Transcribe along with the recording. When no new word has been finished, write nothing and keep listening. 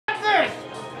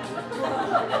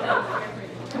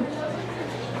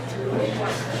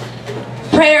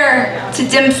To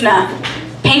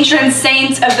Dimphna, patron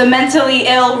saint of the mentally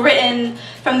ill, written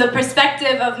from the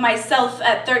perspective of myself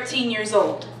at 13 years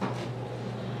old.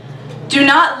 Do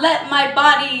not let my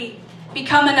body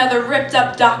become another ripped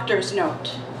up doctor's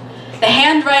note. The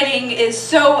handwriting is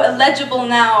so illegible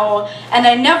now, and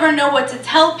I never know what to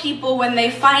tell people when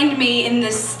they find me in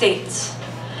this state.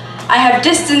 I have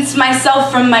distanced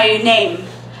myself from my name,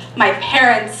 my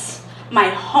parents, my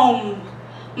home,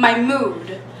 my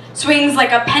mood. Swings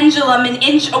like a pendulum an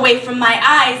inch away from my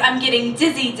eyes. I'm getting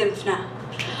dizzy, Dimphna.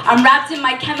 I'm wrapped in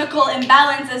my chemical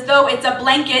imbalance as though it's a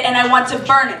blanket and I want to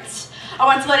burn it. I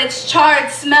want to let its charred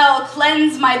smell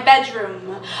cleanse my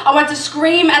bedroom. I want to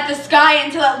scream at the sky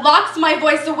until it locks my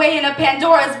voice away in a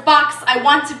Pandora's box. I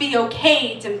want to be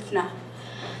okay, Dimphna.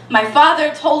 My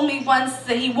father told me once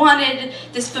that he wanted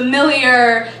this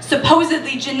familiar,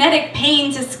 supposedly genetic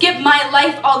pain to skip my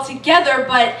life altogether,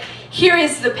 but here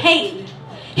is the pain.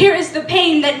 Here is the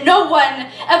pain that no one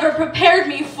ever prepared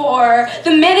me for.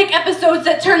 The manic episodes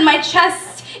that turn my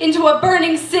chest into a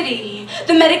burning city.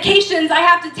 The medications I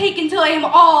have to take until I am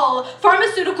all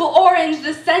pharmaceutical orange.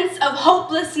 The sense of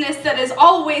hopelessness that is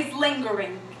always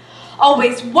lingering,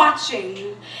 always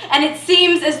watching. And it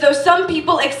seems as though some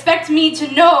people expect me to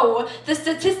know the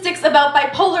statistics about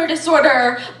bipolar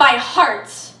disorder by heart.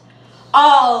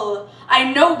 All I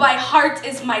know by heart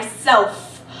is myself.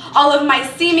 All of my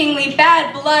seemingly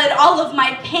bad blood, all of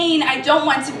my pain. I don't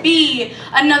want to be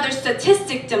another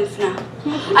statistic, Dimphna.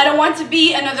 I don't want to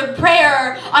be another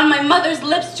prayer on my mother's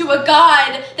lips to a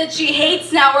God that she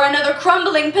hates now, or another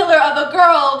crumbling pillar of a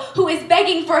girl who is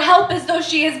begging for help as though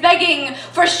she is begging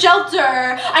for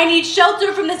shelter. I need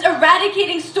shelter from this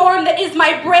eradicating storm that is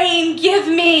my brain. Give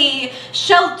me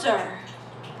shelter.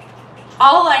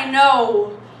 All I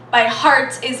know by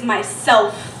heart is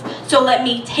myself. So let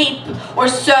me tape or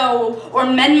sew or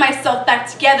mend myself back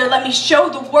together. Let me show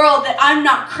the world that I'm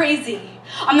not crazy.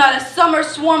 I'm not a summer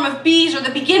swarm of bees or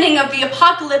the beginning of the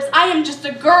apocalypse. I am just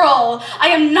a girl. I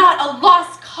am not a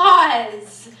lost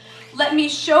cause. Let me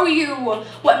show you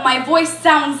what my voice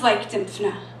sounds like,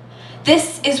 Dimphna.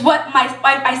 This is what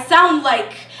I sound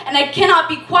like, and I cannot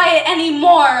be quiet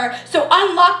anymore. So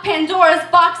unlock Pandora's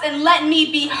box and let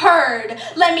me be heard.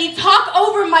 Let me talk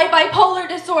over my bipolar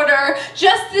disorder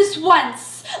just this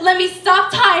once. Let me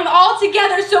stop time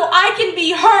altogether so I can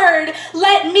be heard.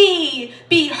 Let me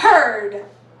be heard.